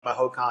my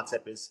whole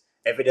concept is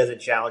if it doesn't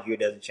challenge you, it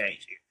doesn't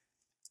change you.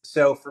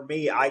 So for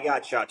me, I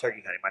got shot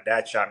turkey hunting. My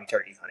dad shot me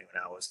turkey hunting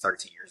when I was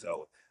 13 years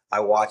old. I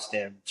watched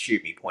him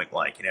shoot me point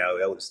blank.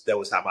 That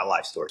was how my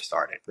life story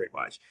started, pretty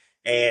much.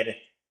 And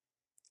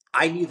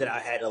I knew that I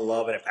had a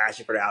love and a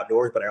passion for the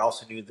outdoors, but I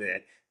also knew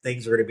that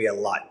things were going to be a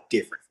lot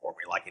different for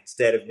me. Like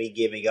instead of me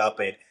giving up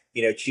and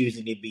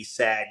choosing to be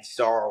sad and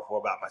sorrowful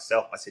about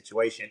myself, my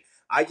situation,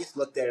 I just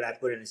looked at it. I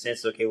put it in a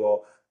sense, okay,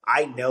 well,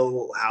 I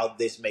know how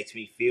this makes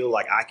me feel.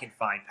 Like I can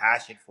find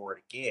passion for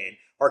it again,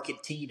 or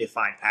continue to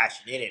find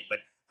passion in it, but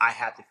I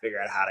have to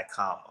figure out how to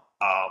come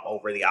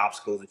over the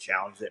obstacles and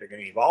challenges that are going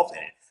to be involved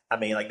in it. I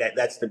mean, like that.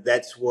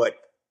 That's what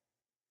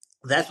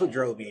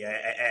drove me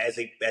as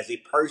a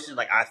person.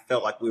 Like I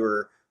felt like we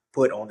were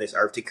put on this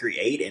earth to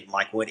create, and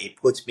like when it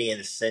puts me in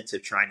the sense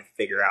of trying to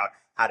figure out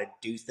how to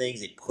do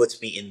things, it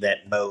puts me in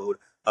that mode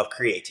of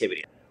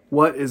creativity.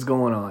 What is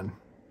going on?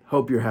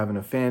 Hope you're having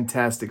a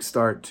fantastic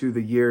start to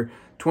the year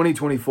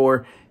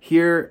 2024.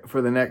 Here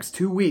for the next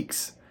 2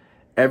 weeks,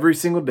 every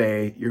single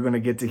day, you're going to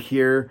get to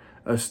hear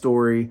a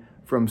story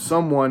from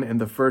someone in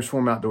the First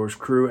Phorm Outdoors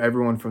crew,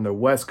 everyone from the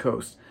West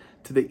Coast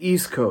to the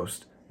East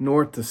Coast,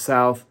 north to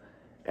south,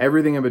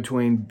 everything in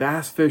between,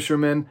 bass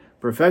fishermen,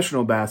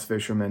 professional bass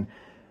fishermen,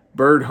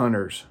 bird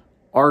hunters,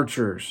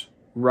 archers,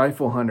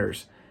 rifle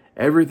hunters,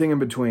 everything in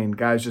between.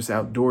 Guys, just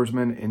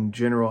outdoorsmen in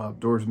general,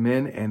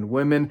 outdoorsmen and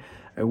women.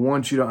 I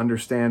want you to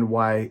understand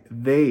why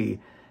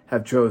they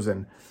have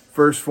chosen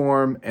First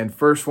Phorm and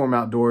First Phorm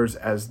Outdoors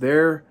as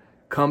their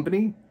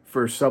company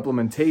for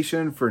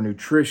supplementation, for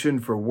nutrition,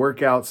 for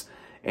workouts,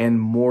 and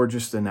more,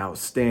 just an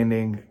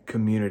outstanding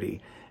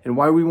community. And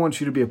why we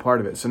want you to be a part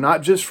of it. So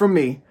not just from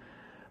me,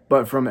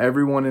 but from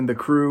everyone in the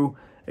crew,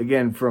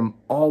 again, from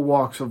all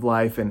walks of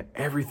life and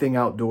everything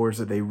outdoors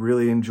that they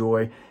really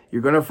enjoy.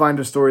 You're going to find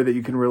a story that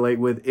you can relate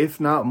with, if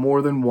not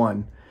more than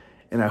one.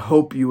 And I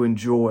hope you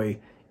enjoy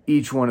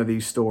each one of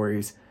these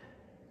stories.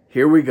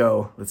 Here we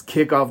go. Let's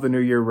kick off the new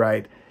year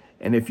right.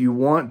 And if you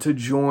want to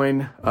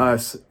join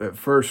us at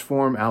First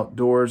Phorm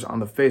Outdoors on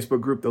the Facebook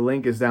group, the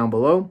link is down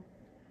below.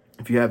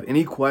 If you have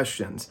any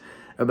questions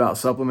about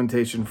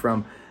supplementation,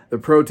 from the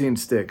protein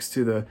sticks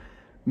to the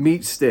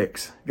meat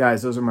sticks,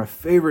 guys, those are my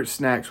favorite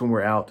snacks when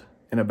we're out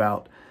and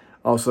about.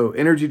 Also,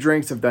 energy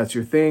drinks, if that's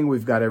your thing.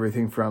 We've got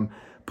everything from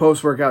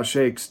post-workout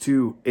shakes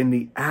to, in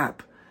the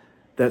app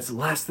that's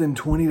less than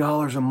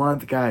 $20 a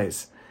month,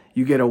 guys,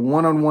 you get a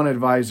one-on-one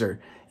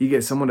advisor. You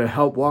get someone to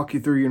help walk you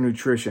through your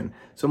nutrition,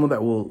 someone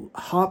that will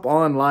hop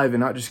on live and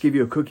not just give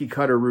you a cookie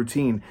cutter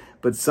routine,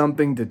 but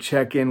something to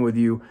check in with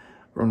you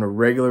on a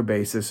regular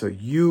basis so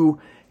you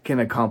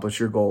can accomplish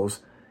your goals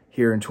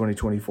here in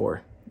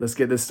 2024. Let's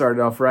get this started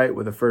off right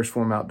with the First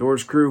Phorm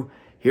Outdoors crew.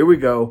 Here we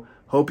go.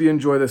 Hope you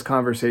enjoy this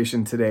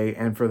conversation today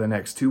and for the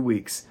next 2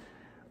 weeks.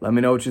 Let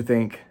me know what you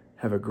think.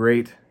 Have a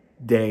great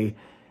day.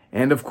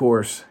 And of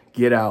course,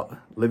 get out,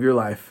 live your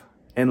life,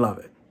 and love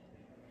it.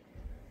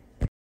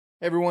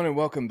 Hey everyone, and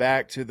welcome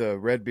back to the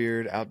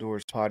Redbeard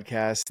Outdoors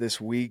podcast.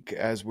 This week,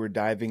 as we're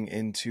diving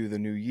into the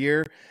new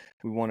year,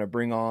 we want to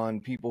bring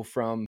on people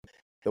from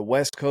the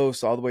West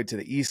Coast all the way to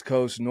the East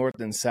Coast, north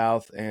and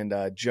south. And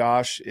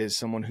Josh is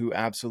someone who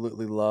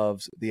absolutely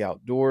loves the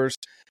outdoors.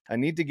 I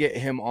need to get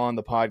him on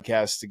the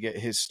podcast to get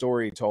his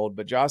story told.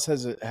 But Josh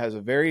has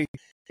a very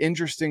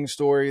interesting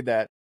story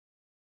that,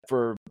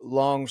 for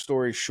long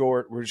story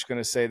short, we're just going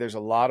to say there's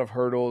a lot of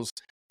hurdles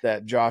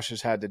that Josh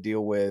has had to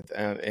deal with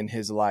in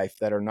his life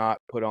that are not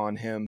put on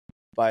him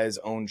by his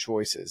own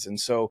choices. And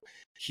so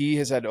he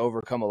has had to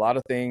overcome a lot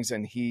of things,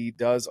 and he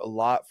does a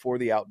lot for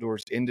the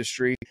outdoors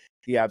industry.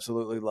 He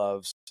absolutely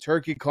loves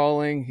turkey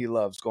calling. He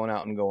loves going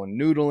out and going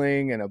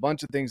noodling and a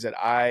bunch of things that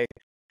I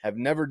have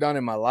never done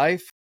in my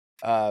life,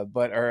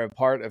 but are a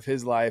part of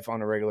his life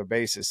on a regular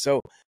basis. So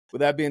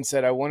with that being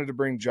said, I wanted to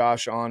bring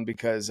Josh on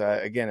because,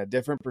 again, a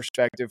different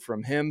perspective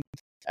from him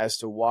as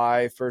to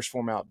why First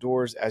Phorm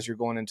Outdoors, as you're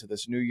going into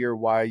this new year,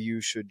 why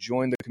you should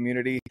join the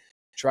community,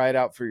 try it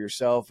out for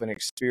yourself, and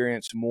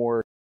experience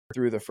more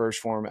through the First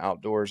Phorm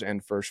Outdoors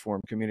and First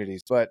Phorm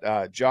communities. But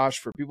Josh,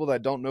 for people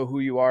that don't know who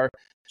you are,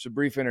 just a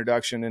brief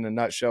introduction in a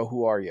nutshell.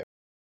 Who are you?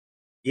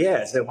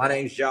 Yeah, so my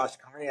name's Josh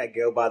Carney. I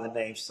go by the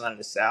name Son of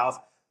the South.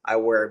 I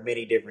wear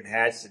many different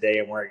hats today.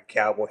 I'm wearing a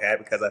cowboy hat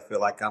because I feel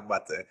like I'm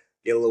about to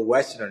get a little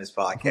Western on this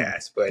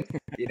podcast. But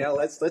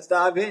let's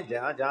dive in,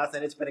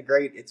 Jonathan. It's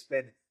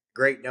been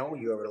great knowing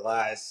you over the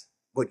last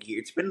what year?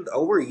 It's been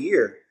over a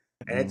year,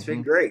 and it's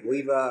been great.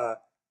 We've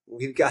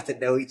got to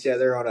know each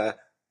other on a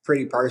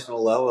pretty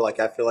personal level. Like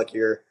I feel like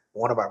you're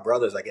one of my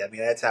brothers. Like I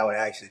mean, that's how it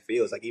actually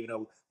feels. Like even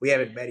though we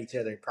haven't met each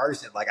other in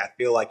person, like I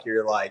feel like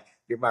you're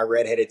my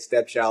redheaded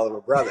stepchild of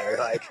a brother.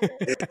 Like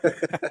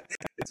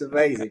it's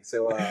amazing.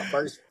 So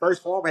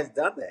First Phorm has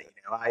done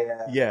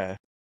that. Yeah.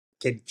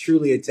 Can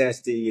truly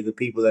attest to the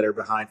people that are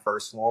behind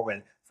First Phorm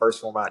and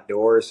First Phorm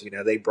Outdoors.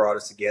 They brought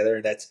us together,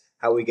 and that's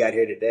how we got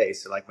here today.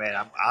 So, like, man,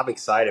 I'm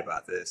excited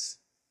about this.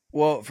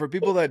 Well, for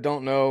people that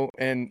don't know,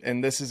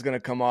 and this is going to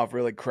come off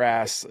really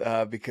crass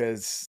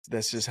because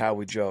that's just how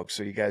we joke,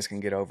 so you guys can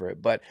get over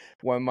it. But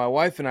when my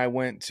wife and I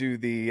went to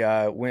the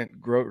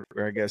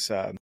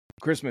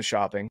Christmas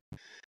shopping,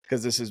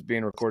 because this is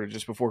being recorded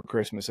just before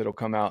Christmas, it'll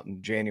come out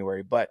in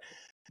January. But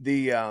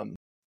the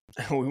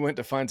we went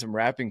to find some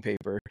wrapping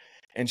paper,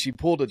 and she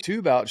pulled a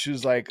tube out. She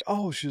was like,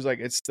 "Oh," she was like,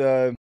 "It's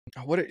the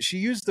she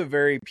used the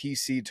very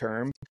PC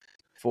term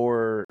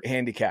for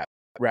handicap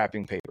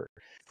wrapping paper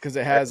because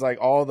it has like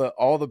all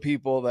the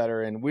people that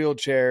are in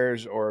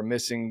wheelchairs or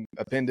missing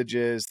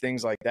appendages,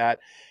 things like that."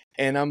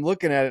 And I'm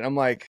looking at it, and I'm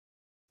like,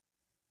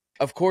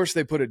 of course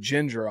they put a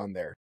ginger on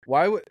there.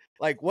 Why would,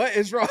 like, what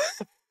is wrong?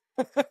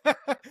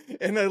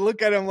 And I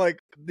look at him like,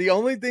 the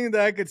only thing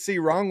that I could see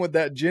wrong with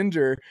that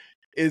ginger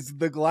is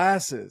the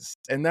glasses,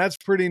 and that's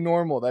pretty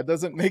normal. That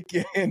doesn't make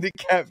you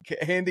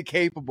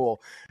handicapable.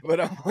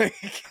 But I'm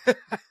like,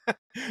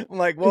 I'm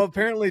like, well,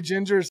 apparently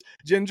gingers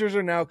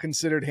are now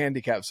considered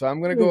handicapped. So I'm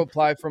gonna go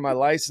apply for my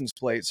license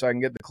plate so I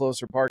can get the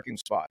closer parking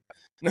spot.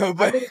 No, I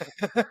but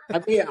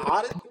mean,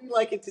 honestly,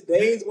 like in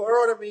today's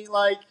world, I mean,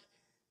 like,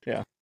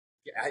 yeah.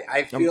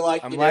 I feel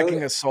like I'm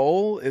lacking a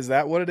soul. Is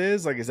that what it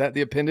is? Like, is that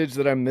the appendage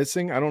that I'm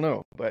missing? I don't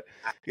know, but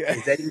yeah.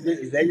 is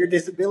that your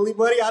disability,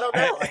 buddy? I don't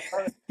know. Like,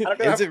 I don't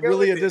know how Is to it go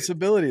really with a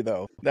disability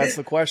though? That's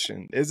the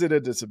question. Is it a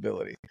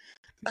disability?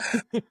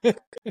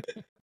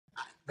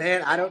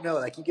 Man, I don't know.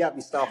 Like, you got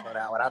me stumped on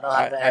that one. I don't know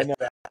how to I ask know.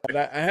 that. But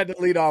I had to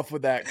lead off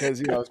with that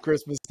because it's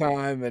Christmas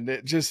time and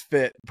it just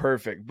fit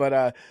perfect.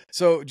 But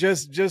so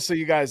just so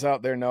you guys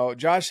out there know,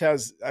 Josh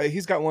has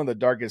he's got one of the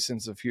darkest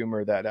sense of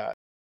humor that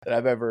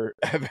I've ever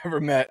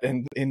met,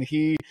 and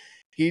he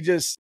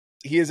just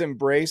he has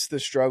embraced the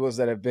struggles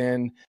that have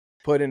been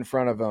put in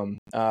front of him.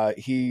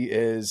 He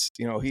is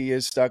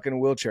stuck in a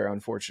wheelchair,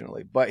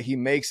 unfortunately, but he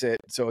makes it.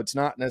 So it's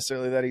not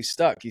necessarily that he's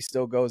stuck. He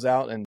still goes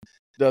out and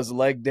does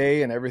leg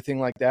day and everything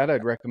like that.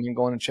 I'd recommend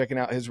going and checking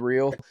out his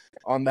reel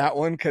on that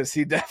one because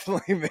he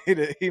definitely made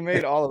it. He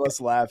made all of us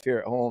laugh here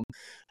at home.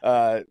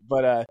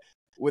 But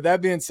with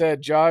that being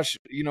said, Josh,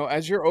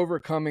 as you're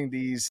overcoming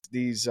these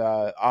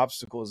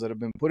obstacles that have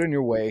been put in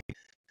your way,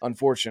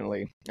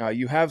 unfortunately,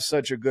 you have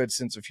such a good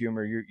sense of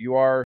humor. You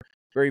are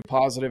very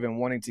positive and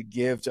wanting to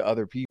give to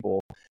other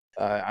people.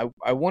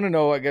 I want to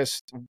know, I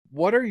guess,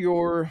 what are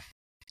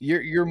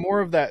you're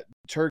more of that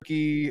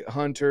turkey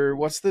hunter.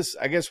 What's this?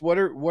 I guess what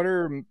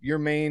are your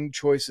main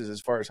choices as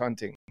far as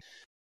hunting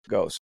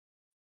goes?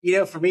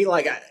 For me,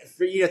 like,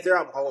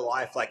 throughout my whole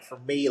life, like, for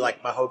me,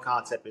 like, my whole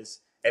concept is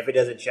if it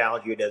doesn't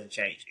challenge you, it doesn't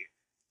change you.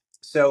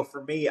 So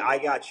for me, I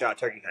got shot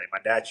turkey hunting.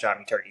 My dad shot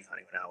me turkey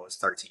hunting when I was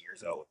 13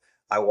 years old.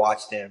 I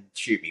watched him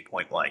shoot me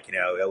point blank.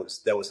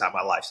 That was how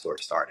my life story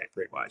started,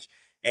 pretty much.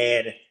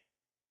 And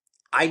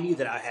I knew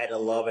that I had a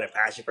love and a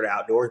passion for the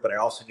outdoors, but I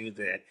also knew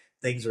that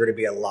things were going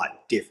to be a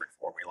lot different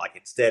for me. Like,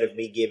 instead of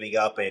me giving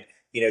up and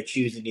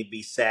choosing to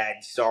be sad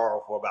and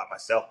sorrowful about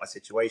myself, my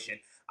situation,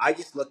 I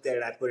just looked at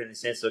it. I put it in the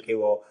sense, okay,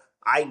 well,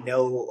 I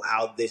know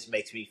how this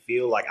makes me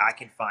feel. Like, I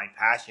can find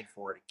passion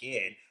for it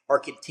again, or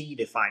continue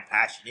to find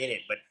passion in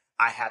it, but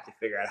I have to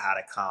figure out how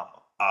to come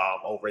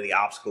over the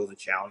obstacles and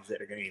challenges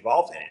that are going to be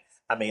involved in it.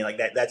 I mean, like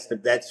that.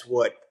 That's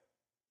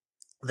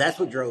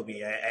what drove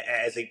me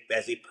as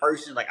a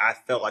person. Like, I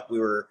felt like we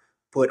were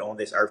put on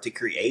this earth to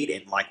create,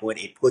 and like when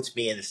it puts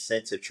me in the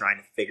sense of trying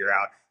to figure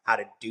out how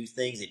to do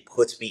things, it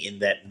puts me in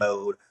that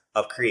mode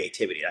of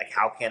creativity. Like,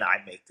 how can I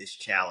make this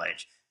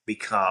challenge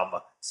become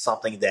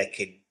something that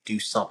can do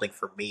something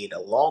for me in the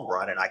long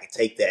run, and I can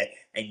take that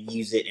and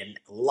use it in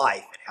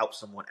life and help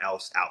someone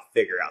else out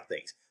figure out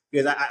things.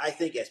 Because I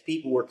think as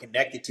people, we're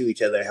connected to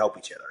each other to help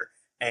each other,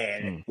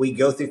 and Mm. we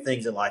go through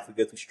things in life. We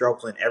go through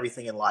struggles and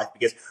everything in life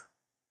because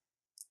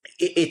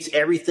it's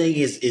everything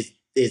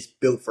is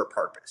built for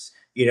purpose.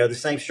 The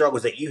same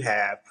struggles that you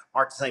have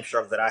aren't the same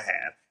struggles that I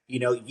have.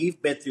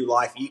 You've been through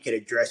life. You can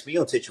address me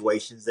on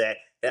situations that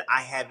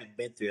I haven't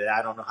been through, that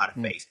I don't know how to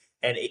Mm. face.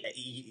 And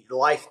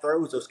life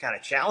throws those kind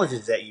of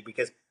challenges at you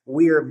because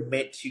we are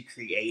meant to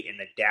create and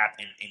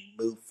adapt and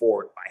move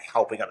forward by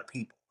helping other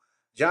people.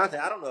 Jonathan,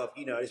 I don't know if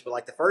you know this, but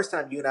like the first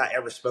time you and I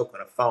ever spoke on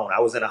the phone, I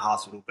was in a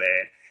hospital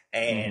bed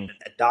and Hmm.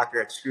 a doctor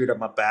had screwed up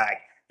my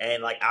back,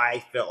 and like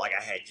I felt like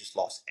I had just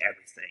lost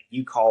everything.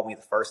 You called me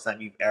the first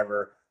time you've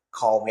ever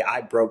called me.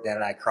 I broke down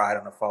and I cried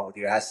on the phone with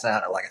you. I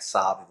sounded like a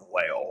sobbing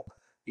whale,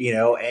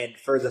 and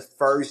for the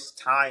first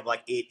time,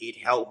 like it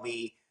helped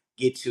me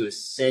get to a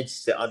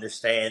sense to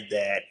understand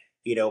that,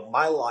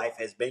 my life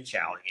has been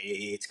challenging.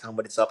 It's come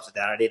with its ups and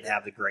downs. I didn't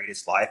have the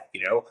greatest life,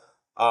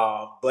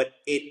 but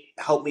it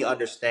helped me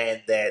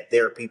understand that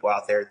there are people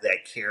out there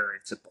that care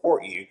and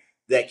support you,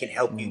 that can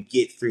help you Mm.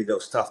 get through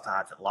those tough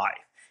times in life.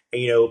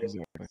 And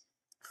Exactly.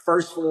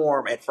 First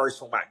Form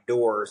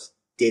Outdoors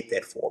did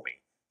that for me.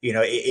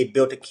 It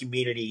built a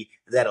community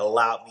that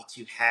allowed me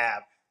to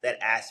have that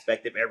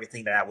aspect of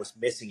everything that I was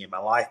missing in my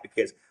life,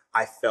 because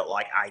I felt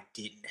like I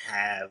didn't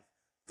have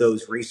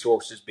those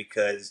resources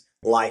because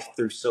life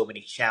threw so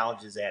many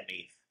challenges at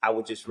me. I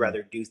would just Mm.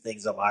 rather do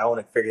things on my own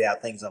and figure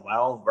out things on my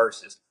own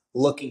versus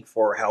looking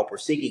for help or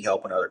seeking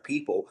help in other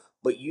people.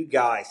 But you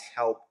guys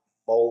helped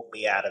mold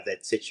me out of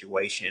that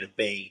situation of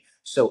being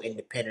so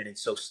independent and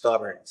so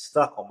stubborn and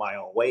stuck on my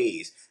own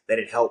ways that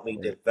it helped me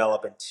Right.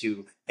 develop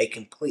into a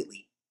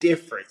completely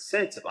different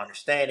sense of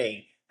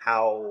understanding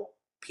how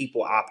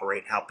people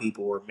operate, how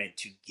people were meant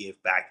to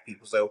give back to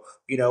people. So,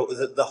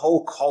 the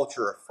whole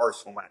culture of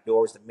First Form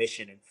Outdoors, the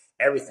mission and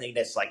everything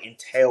that's like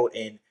entailed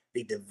in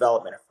the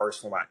development of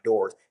First Form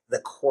Outdoors, the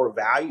core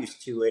values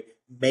to it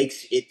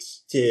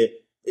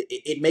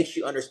it makes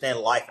you understand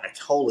life in a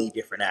totally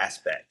different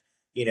aspect.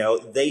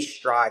 They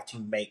strive to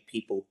make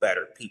people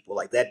better people.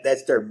 Like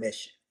that's their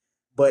mission.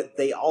 But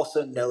they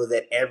also know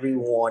that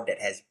everyone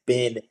that has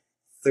been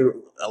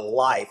through a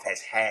life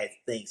has had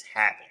things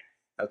happen.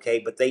 Okay.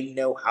 But they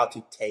know how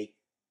to take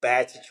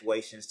bad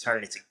situations,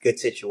 turn it into good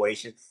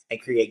situations,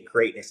 and create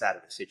greatness out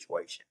of the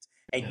situations.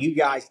 And Yeah. you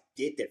guys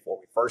did that for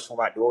me. First Form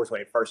Outdoors,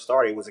 when it first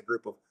started, it was a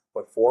group of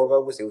four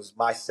of us. It was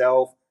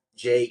myself,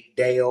 Jake,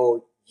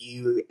 Dale,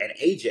 you, and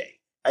AJ.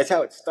 That's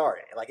how it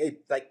started. Like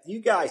you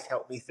guys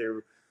helped me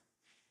through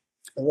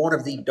one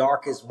of the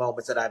darkest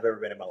moments that I've ever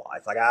been in my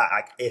life. Like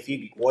if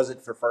you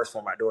wasn't for First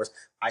Form Outdoors,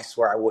 I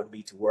swear I wouldn't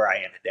be to where I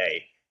am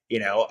today.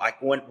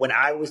 Like when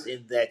I was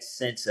in that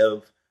sense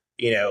of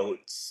you know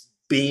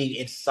being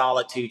in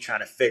solitude, trying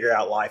to figure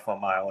out life on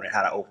my own and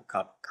how to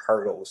overcome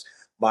hurdles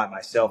by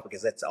myself,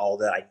 because that's all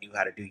that I knew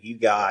how to do. You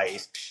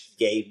guys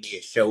gave me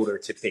a shoulder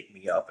to pick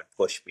me up and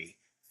push me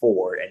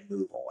forward and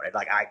move on. And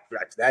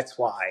that's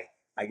why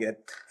I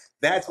get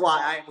that's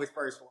why I am with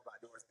First Form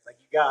Outdoors. Like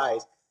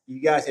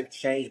you guys have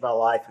changed my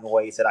life in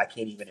ways that I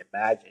can't even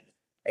imagine.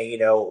 And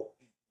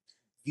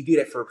you do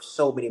that for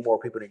so many more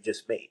people than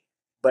just me.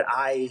 But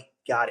I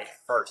got it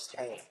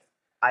firsthand.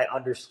 I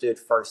understood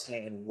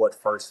firsthand what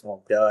First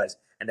Form does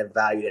and the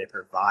value that it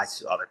provides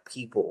to other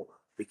people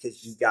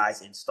because you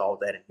guys installed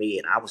that in me,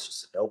 and I was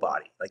just a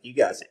nobody. Like you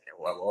guys didn't know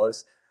who I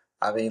was.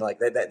 I mean,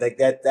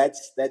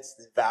 that's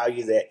the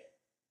value that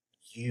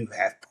you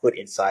have put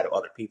inside of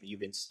other people.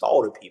 You've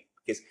installed in people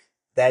because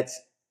that's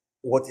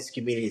what this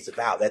community is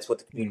about. That's what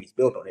the Mm. community is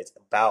built on. It's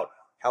about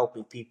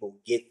helping people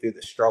get through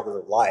the struggles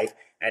of life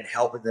and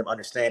helping them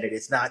understand that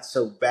it's not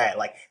so bad.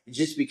 Like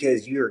just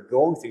because you're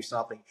going through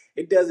something,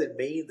 it doesn't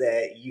mean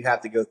that you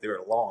have to go through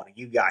it alone. And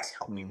you guys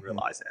help me Mhm.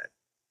 realize that.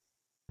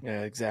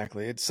 Yeah,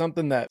 exactly. It's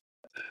something that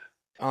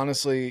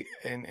honestly,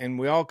 and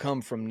we all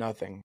come from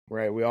nothing,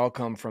 right? We all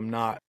come from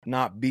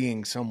not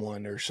being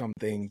someone or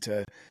something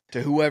to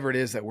whoever it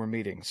is that we're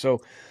meeting. So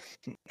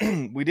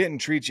we didn't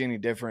treat you any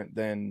different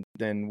than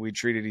we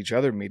treated each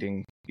other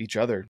meeting each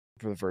other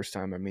for the first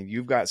time. I mean,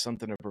 you've got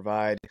something to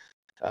provide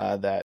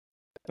that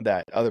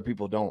other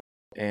people don't,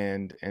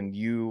 and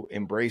you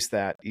embrace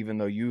that, even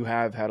though you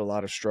have had a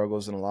lot of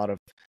struggles and a lot of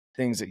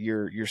things that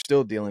you're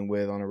still dealing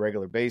with on a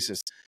regular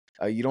basis.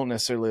 You don't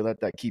necessarily let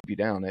that keep you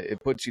down. It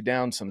puts you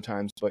down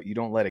sometimes, but you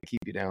don't let it keep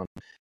you down.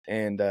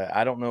 And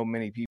I don't know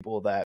many people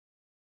that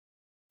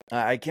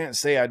I can't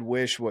say I'd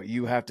wish what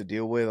you have to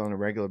deal with on a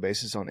regular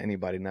basis on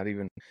anybody, not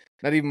even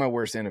my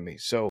worst enemy.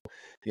 So,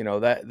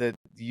 that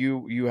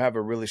you have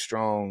a really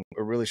strong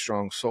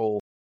soul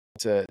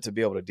to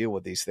be able to deal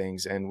with these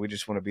things, and we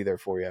just want to be there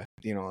for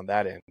you, on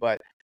that end. But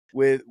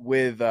with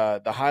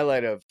the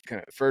highlight of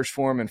kind of First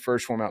Form and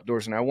First Form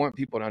Outdoors, and I want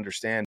people to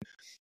understand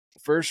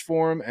First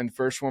Form and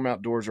First Form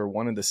Outdoors are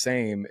one and the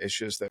same. It's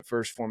just that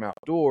First Form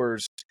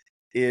Outdoors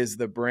is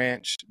the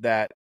branch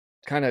that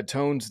kind of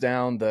tones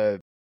down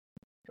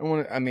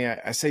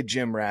I say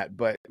gym rat,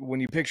 but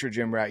when you picture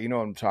gym rat, you know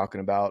what I'm talking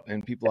about,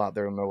 and people out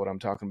there will know what I'm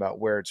talking about.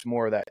 Where it's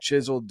more of that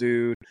chiseled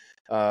dude,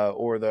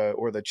 or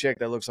the chick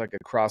that looks like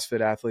a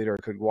CrossFit athlete or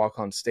could walk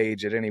on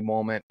stage at any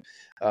moment,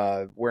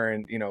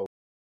 wearing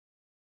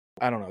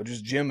I don't know,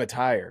 just gym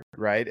attire,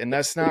 right? And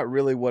that's not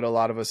really what a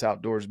lot of us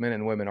outdoors men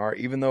and women are.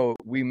 Even though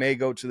we may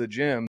go to the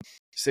gym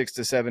 6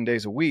 to 7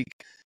 days a week,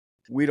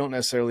 we don't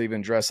necessarily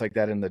even dress like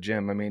that in the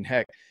gym. I mean,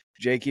 heck,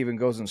 Jake even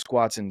goes and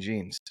squats in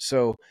jeans.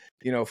 So,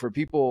 for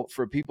people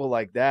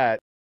like that,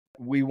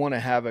 we want to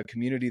have a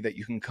community that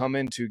you can come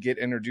in to get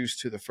introduced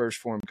to the First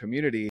Form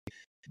community,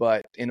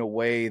 but in a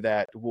way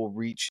that will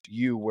reach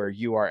you where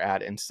you are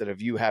at instead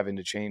of you having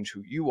to change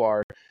who you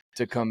are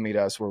to come meet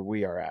us where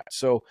we are at.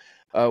 So,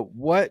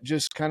 what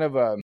just kind of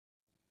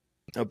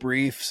a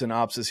brief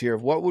synopsis here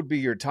of what would be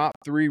your top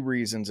 3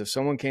 reasons if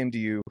someone came to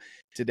you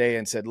today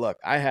and said, look,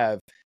 I have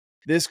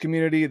this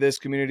community, this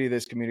community,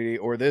 this community,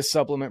 or this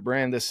supplement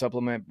brand,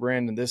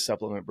 and this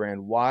supplement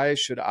brand. Why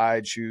should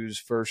I choose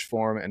First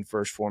Form and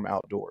First Form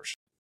Outdoors?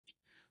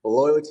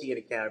 Loyalty and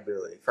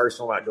accountability. First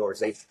Home Outdoors,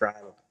 they strive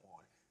upon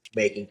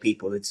making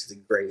people it's the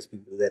greatest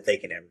people that they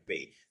can ever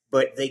be.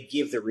 But they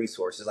give the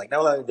resources. Like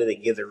not only do they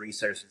give the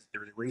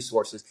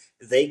resources,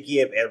 they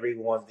give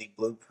everyone the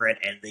blueprint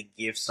and they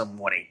give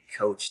someone a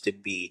coach to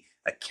be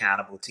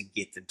accountable to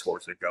get them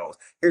towards their goals.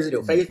 Here's the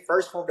deal. Mm.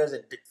 First Form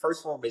doesn't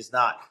First Form is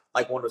not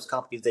like one of those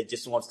companies that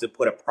just wants to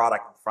put a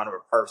product in front of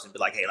a person, be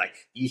like, hey, like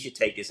you should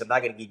take this. I'm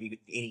not gonna give you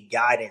any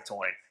guidance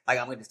on it. Like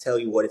I'm going to tell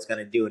you what it's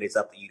going to do, and it's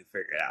up to you to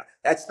figure it out.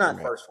 That's not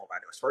Right. First Form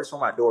Outdoors. First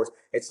Form Outdoors,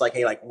 it's like,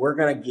 hey, like we're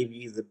going to give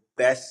you the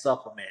best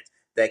supplement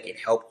that can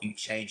help you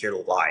change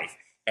your life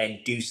and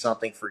do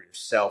something for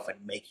yourself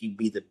and make you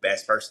be the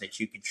best person that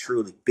you can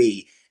truly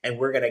be. And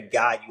we're going to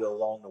guide you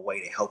along the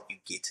way to help you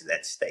get to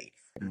that state.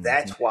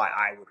 That's why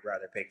I would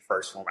rather pick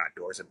First Form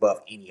Outdoors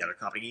above any other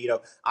company.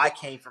 I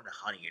came from the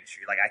hunting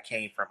industry. Like, I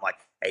came from like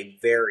a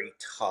very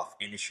tough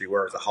industry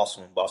where it was a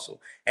hustle and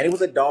bustle, and it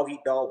was a dog eat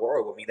dog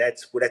world. I mean,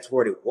 that's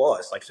what it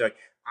was. Like, so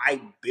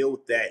I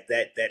built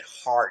that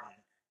heart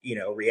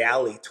and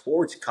reality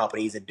towards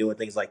companies and doing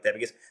things like that,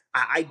 because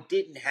I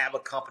didn't have a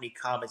company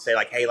come and say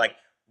like, hey, like,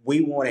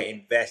 we want to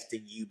invest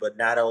in you, but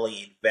not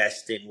only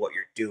invest in what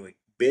you're doing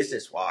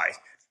business wise,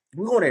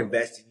 we want to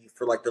invest in you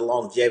for like the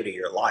longevity of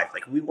your life.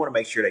 Like, we want to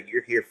make sure that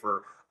you're here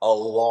for a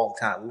long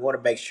time. We want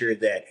to make sure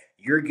that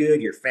you're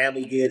good, your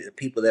family good, the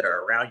people that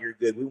are around you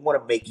good. We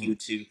want to make you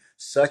to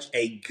such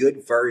a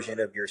good version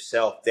of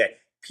yourself that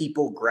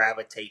people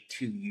gravitate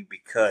to you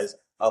because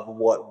of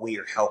what we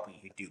are helping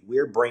you do.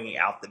 We're bringing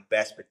out the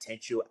best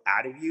potential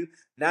out of you,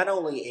 not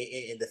only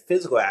in the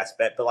physical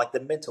aspect, but like the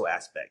mental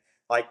aspect.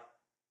 Like,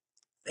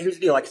 here's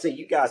the deal. Like I said,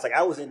 you guys, like,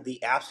 I was in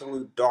the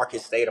absolute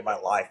darkest state of my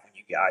life when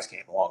you guys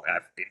came along.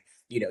 And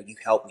you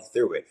helped me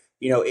through it.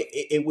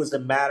 It was a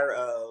matter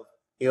of,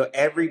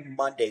 every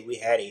Monday we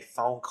had a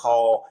phone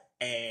call,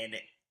 and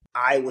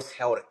I was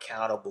held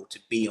accountable to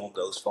be on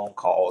those phone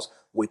calls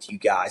with you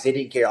guys. They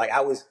didn't care. Like,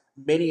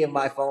 many of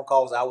my phone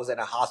calls, I was in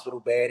a hospital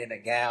bed in a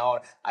gown.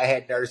 I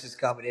had nurses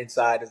coming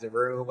inside of the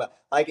room.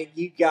 Like,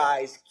 you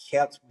guys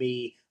kept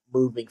me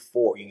moving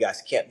forward. You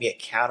guys kept me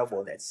accountable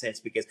in that sense,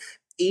 because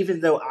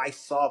even though I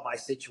saw my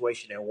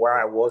situation and where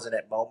I was in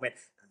that moment,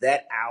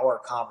 that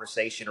hour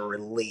conversation of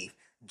relief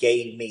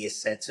gave me a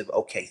sense of,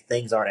 okay,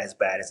 things aren't as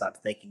bad as I'm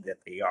thinking that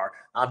they are.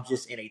 I'm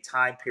just in a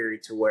time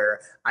period to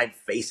where I'm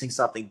facing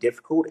something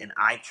difficult and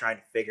I'm trying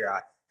to figure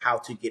out how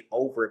to get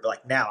over it. But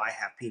like, now I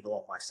have people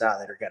on my side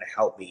that are going to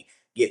help me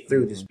get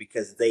through this,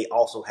 because they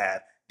also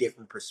have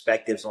different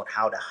perspectives on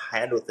how to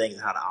handle things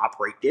and how to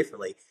operate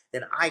differently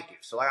than I do.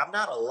 So like, I'm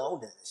not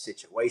alone in this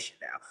situation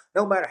now.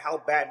 No matter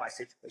how bad my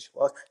situation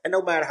was, and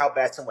no matter how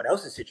bad someone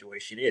else's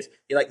situation is,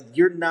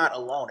 you're not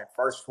alone. In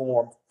First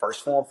Form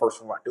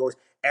Outdoors,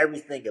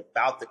 everything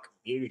about the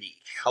community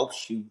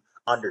helps you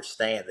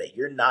understand that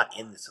you're not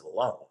in this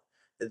alone.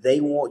 They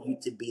want you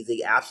to be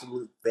the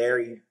absolute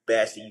very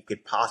best that you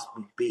could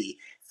possibly be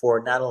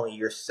for not only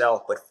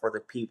yourself, but for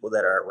the people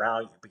that are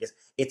around you, because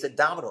it's a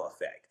domino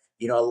effect.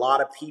 A lot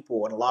of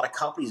people and a lot of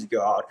companies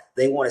go out,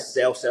 they want to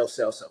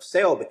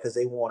sell because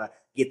they want to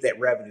get that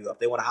revenue up.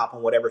 They want to hop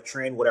on whatever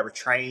trend, whatever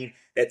train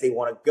that they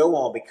want to go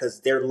on,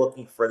 because they're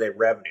looking for their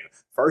revenue.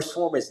 First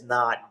Form is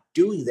not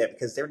doing that,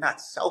 because they're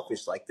not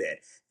selfish like that.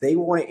 They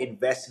want to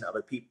invest in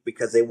other people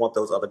because they want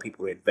those other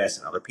people to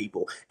invest in other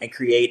people and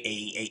create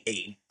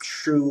a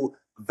true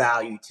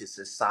value to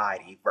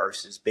society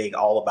versus being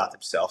all about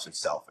themselves and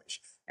selfish.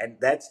 And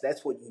that's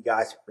what you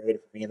guys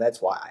created for me, and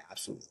that's why I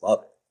absolutely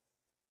love it.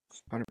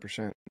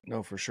 100%.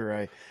 No, for sure.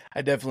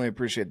 I definitely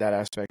appreciate that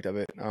aspect of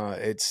it.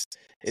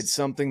 It's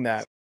something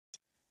that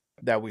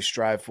we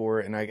strive for,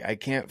 and I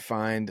can't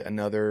find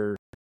another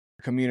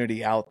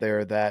community out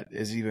there that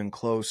is even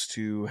close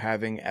to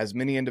having as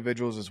many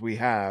individuals as we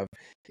have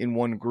in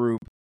one group,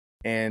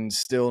 and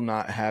still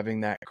not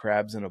having that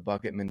crabs in a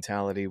bucket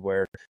mentality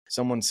where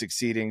someone's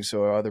succeeding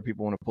so other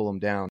people want to pull them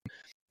down.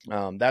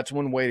 That's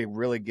one way to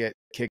really get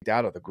kicked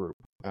out of the group.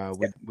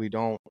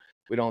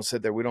 We don't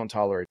sit there. We don't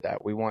tolerate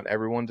that. We want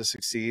everyone to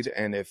succeed.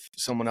 And if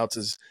someone else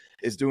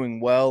is doing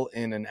well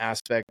in an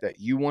aspect that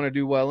you want to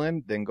do well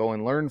in, then go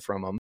and learn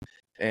from them.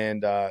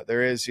 And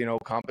there is,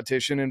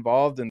 competition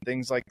involved and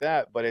things like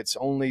that, but it's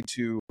only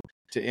to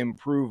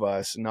improve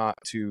us, not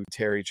to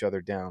tear each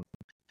other down.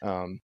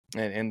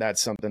 And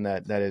that's something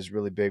that is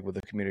really big with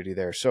the community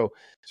there. So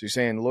you're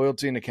saying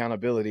loyalty and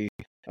accountability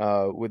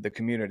with the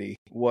community.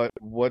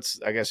 What's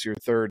I guess your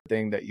third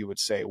thing that you would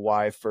say?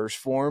 Why First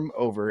Form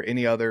over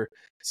any other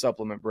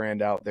supplement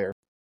brand out there?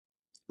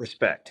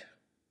 Respect.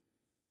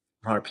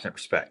 100%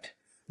 respect.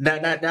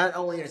 Not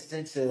only in a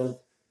sense of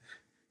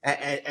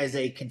as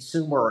a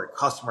consumer or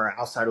customer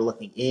outsider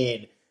looking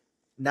in,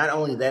 not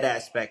only that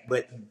aspect,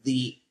 but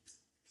the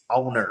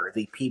owner,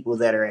 the people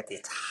that are at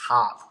the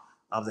top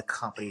of the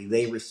company,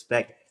 they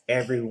respect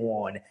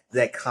everyone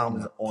that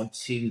comes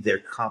onto their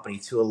company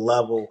to a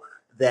level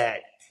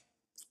that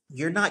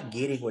you're not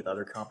getting with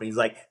other companies.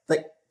 Like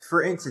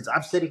for instance,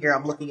 I'm sitting here,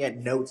 I'm looking at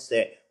notes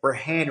that were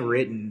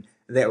handwritten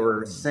that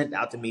were sent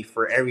out to me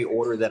for every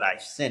order that I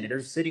sent. And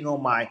they're sitting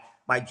on my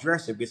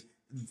dresser because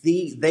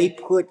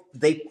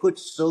they put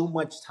so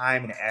much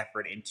time and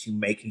effort into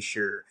making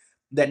sure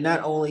that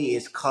not only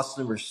is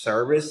customer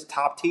service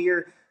top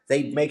tier,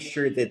 they make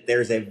sure that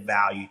there's a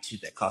value to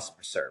that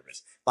customer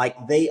service.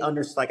 Like they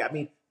understand. Like I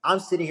mean, I'm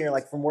sitting here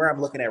like from where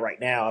I'm looking at right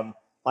now. I'm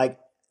like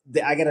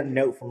I got a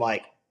note from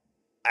like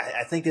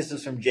I think this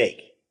is from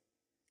Jake.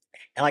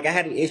 And like I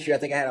had an issue, I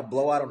think I had a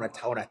blowout on a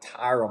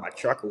tire on my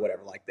truck or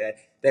whatever like that.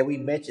 That we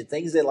mentioned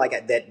things that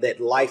like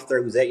that life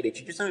throws at you that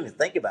you just don't even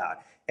think about.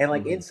 And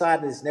like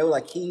inside this note,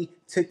 like he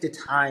took the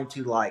time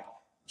to like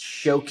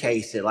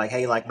showcase it. Like,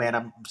 hey, like man,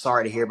 I'm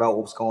sorry to hear about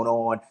what was going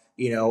on.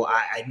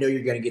 I know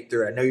you're going to get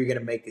through it. I know you're going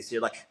to make this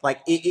year.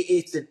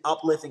 It's an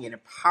uplifting and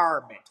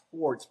empowerment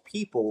towards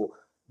people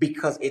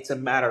because it's a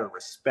matter of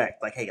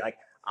respect. Like, hey, like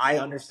I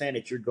understand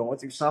that you're going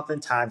through something.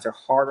 Times are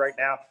hard right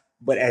now,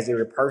 but as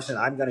a person,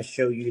 I'm going to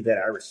show you that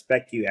I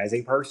respect you as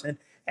a person,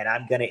 and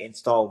I'm going to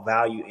install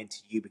value into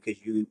you because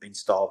you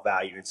install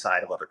value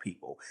inside of other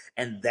people,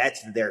 and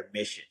that's their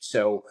mission.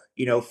 So,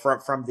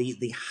 from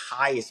the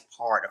highest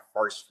part of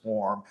First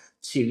Form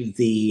to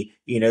the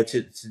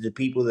to the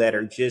people that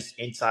are just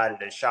inside of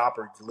the shop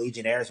or the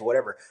Legionnaires or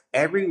whatever,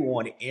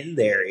 everyone in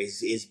there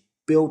is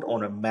built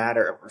on a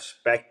matter of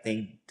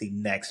respecting the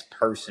next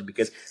person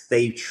because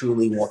they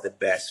truly want the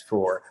best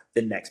for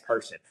the next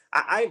person.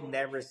 I've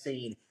never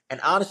seen,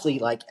 and honestly,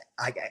 like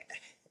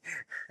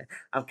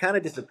I'm kind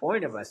of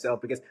disappointed in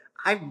myself because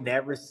I've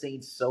never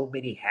seen so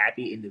many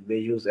happy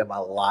individuals in my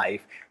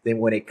life than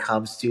when it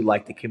comes to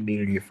like the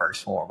community of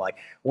First Form. Like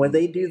when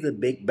they do the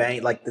big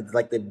bang, like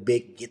the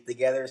big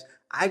get-togethers,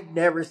 I've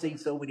never seen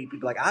so many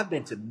people. Like I've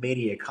been to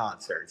many a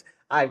concerts.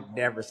 I've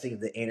never seen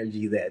the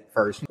energy that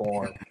First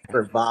Form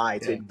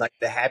provides Yeah. and like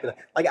the happy.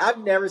 Like I've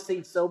never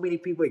seen so many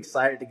people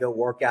excited to go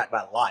work out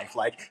my life.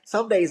 Like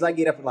some days I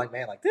get up and like,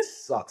 man, like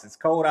this sucks. It's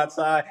cold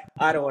outside.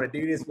 I don't want to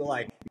do this, but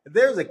like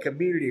there's a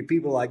community of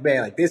people like,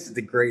 man, like this is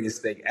the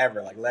greatest thing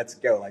ever. Like let's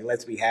go. Like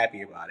let's be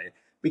happy about it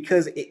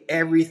because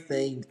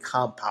everything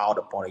compiled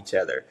upon each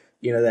other.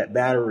 That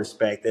matter of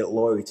respect, that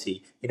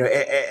loyalty.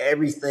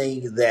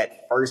 Everything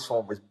that First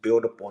Form was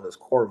built upon those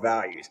core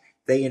values.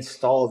 They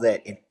install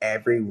that in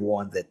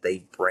everyone that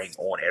they bring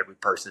on, every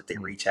person that they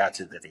reach out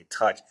to, that they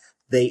touch.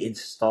 They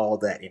install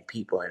that in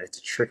people, and it's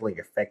a trickling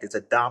effect. It's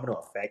a domino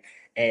effect,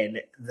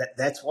 and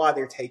that's why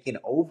they're taking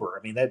over.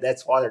 I mean,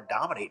 that's why they're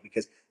dominating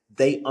because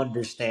they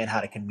understand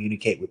how to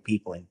communicate with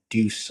people and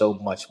do so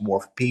much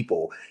more for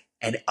people.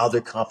 And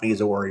other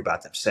companies are worried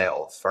about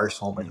themselves. First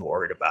Home is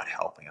worried about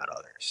helping out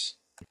others.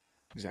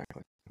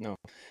 Exactly. No,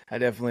 I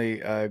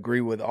definitely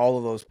agree with all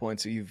of those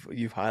points that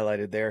you've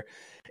highlighted there.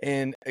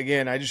 And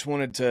again, I just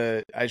wanted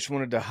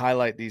to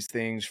highlight these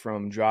things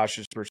from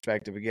Josh's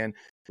perspective. Again,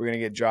 we're going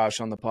to get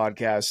Josh on the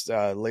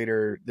podcast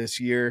later this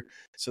year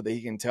so that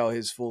he can tell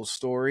his full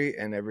story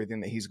and everything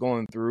that he's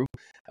going through.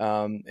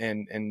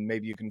 And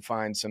maybe you can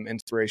find some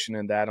inspiration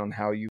in that on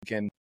how you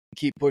can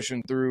keep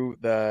pushing through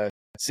the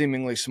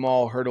seemingly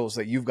small hurdles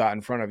that you've got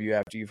in front of you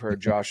after you've heard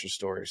Josh's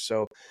story.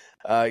 So,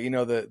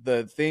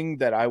 the thing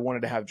that I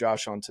wanted to have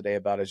Josh on today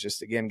about is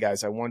just, again,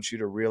 guys, I want you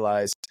to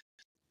realize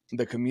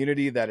the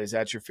community that is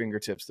at your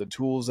fingertips, the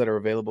tools that are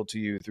available to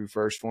you through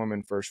First Form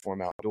and First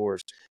Form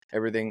Outdoors,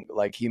 everything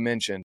like he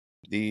mentioned,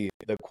 the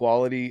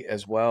quality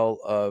as well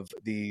of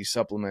the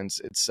supplements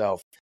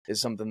itself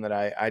is something that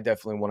I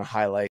definitely want to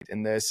highlight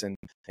in this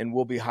and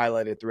will be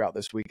highlighted throughout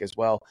this week as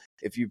well.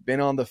 If you've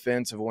been on the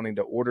fence of wanting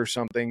to order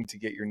something to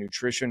get your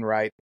nutrition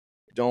right,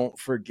 don't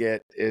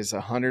forget is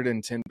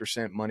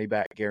 110% money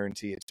back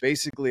guarantee. It's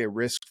basically a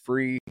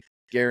risk-free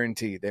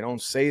guarantee. They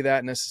don't say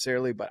that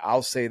necessarily, but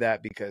I'll say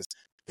that because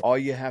all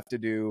you have to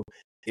do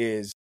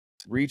is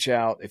reach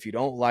out. If you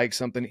don't like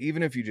something,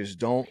 even if you just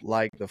don't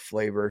like the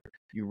flavor,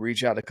 you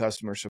reach out to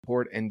customer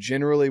support, and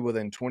generally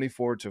within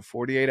 24 to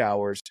 48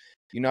 hours,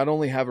 you not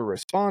only have a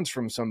response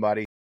from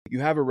somebody, you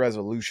have a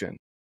resolution.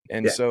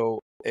 And so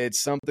it's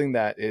something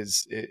that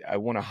I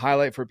want to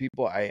highlight for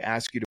people. I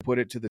ask you to put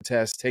it to the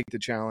test, take the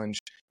challenge,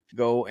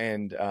 go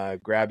and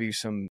grab you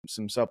some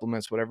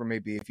supplements, whatever it may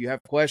be. If you have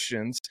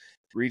questions,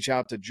 reach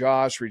out to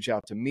Josh, reach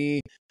out to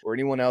me, or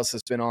anyone else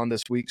that's been on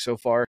this week so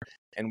far,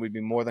 and we'd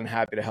be more than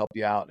happy to help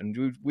you out.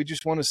 And we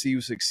just want to see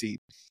you succeed.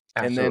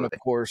 Absolutely. And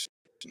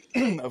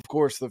then, of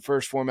course, the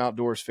First Form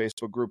Outdoors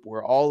Facebook group,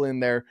 we're all in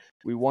there.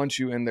 We want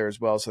you in there as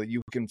well so that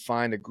you can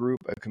find a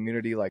group, a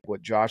community like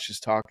what Josh is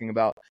talking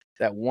about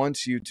that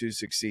wants you to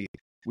succeed.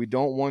 We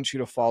don't want you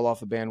to fall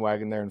off the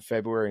bandwagon there in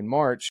February and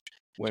March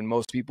when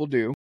most people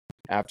do.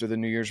 After the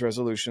New Year's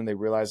resolution, they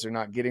realize they're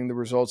not getting the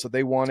results that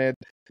they wanted,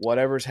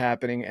 whatever's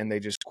happening, and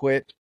they just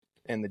quit,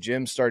 and the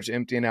gym starts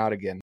emptying out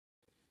again.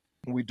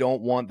 We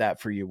don't want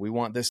that for you. We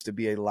want this to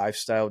be a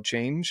lifestyle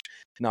change,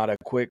 not a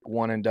quick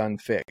one-and-done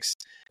fix.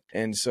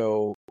 And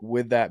so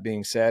with that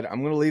being said, I'm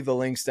going to leave the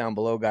links down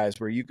below, guys,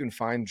 where you can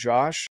find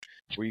Josh,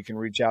 where you can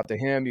reach out to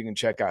him. You can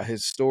check out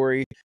his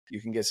story. You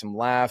can get some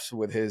laughs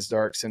with his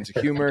dark sense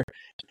of humor.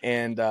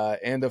 And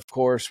of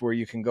course, where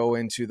you can go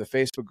into the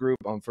Facebook group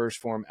on First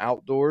Form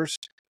Outdoors.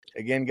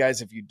 Again,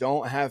 guys, if you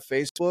don't have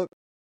Facebook,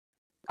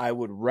 I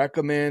would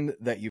recommend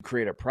that you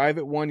create a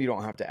private one. You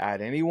don't have to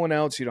add anyone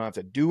else. You don't have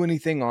to do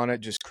anything on it.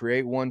 Just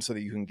create one so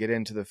that you can get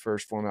into the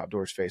First Form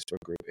Outdoors Facebook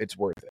group. It's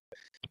worth it.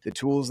 The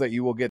tools that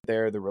you will get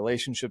there, the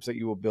relationships that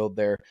you will build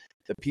there,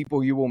 the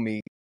people you will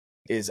meet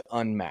is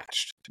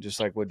unmatched, just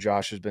like what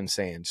Josh has been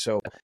saying. So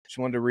just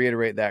wanted to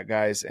reiterate that,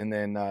 guys. And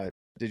then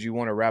did you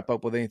want to wrap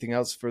up with anything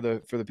else for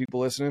the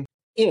people listening?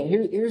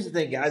 Here's the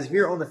thing, guys. If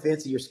you're on the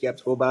fence and you're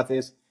skeptical about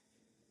this,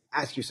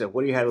 ask yourself,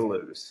 what do you have to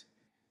lose?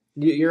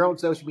 You're on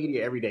social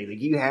media every day.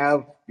 Like you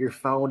have your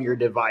phone, your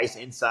device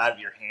inside of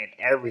your hand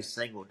every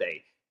single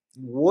day.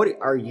 What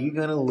are you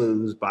going to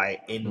lose by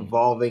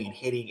involving and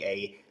hitting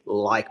a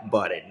like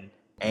button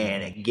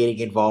and getting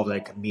involved in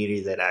a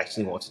community that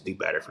actually wants to do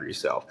better for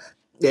yourself.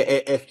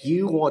 If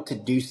you want to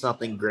do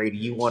something great,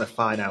 you want to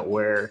find out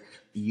where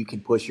you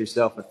can push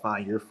yourself and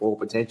find your full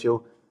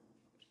potential,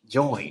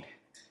 join.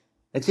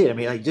 That's it. I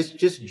mean, like just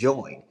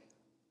join.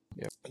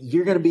 Yep.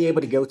 You're going to be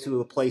able to go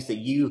to a place that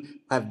you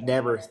have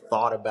never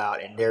thought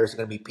about, and there's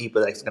going to be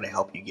people that's going to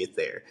help you get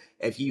there.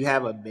 If you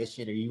have a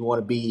mission, or you want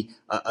to be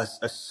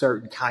a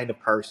certain kind of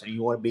person,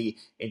 you want to be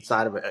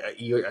inside of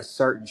a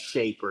certain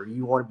shape, or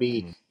you want to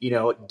be,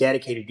 Mhm.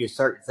 dedicated to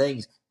certain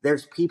things,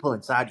 there's people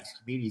inside these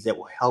communities that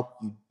will help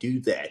you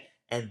do that.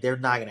 And they're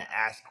not going to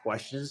ask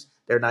questions.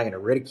 They're not going to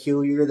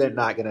ridicule you. They're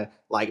not going to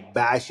like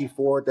bash you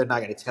for it. They're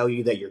not going to tell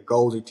you that your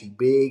goals are too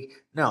big.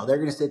 No, they're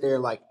going to sit there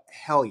like,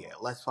 hell yeah,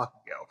 let's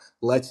fucking go.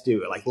 Let's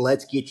do it. Like,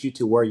 let's get you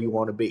to where you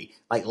want to be.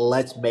 Like,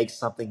 let's make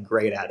something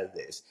great out of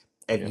this.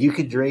 If Yep. you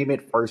can dream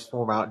it, First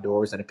Form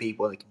Outdoors and the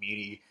people in the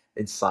community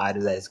inside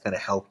of that is going to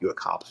help you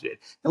accomplish it.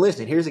 And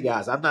listen, here's the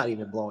guys. I'm not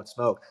even blowing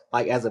smoke.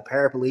 Like, as a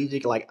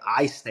paraplegic, like,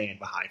 I stand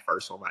behind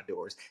First Form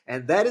Outdoors.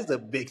 And that is a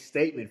big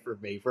statement for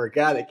me. For a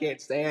guy that can't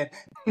stand,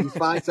 you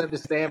find something to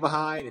stand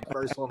behind, and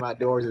First Form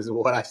Outdoors is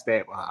what I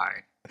stand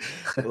behind.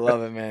 I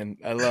love it, man.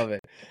 I love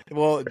it.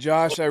 Well,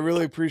 Josh, I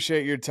really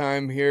appreciate your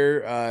time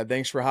here.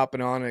 Thanks for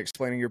hopping on and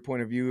explaining your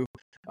point of view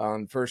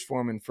on First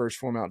Form and First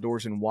Form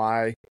Outdoors and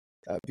why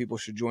people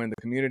should join the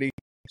community.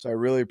 So I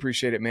really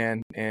appreciate it,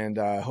 man. And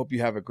I hope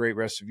you have a great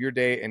rest of your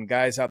day. And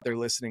guys out there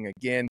listening,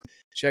 again,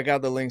 check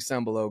out the links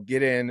down below.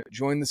 Get in,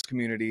 join this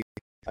community.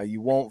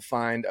 You won't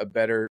find a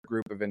better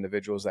group of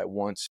individuals that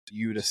wants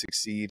you to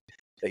succeed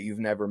that you've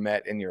never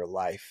met in your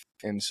life.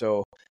 And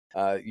so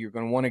you're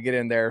going to want to get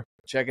in there,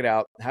 check it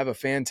out, have a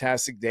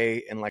fantastic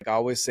day. And like I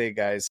always say,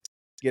 guys,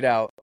 get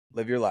out,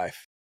 live your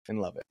life,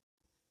 and love it.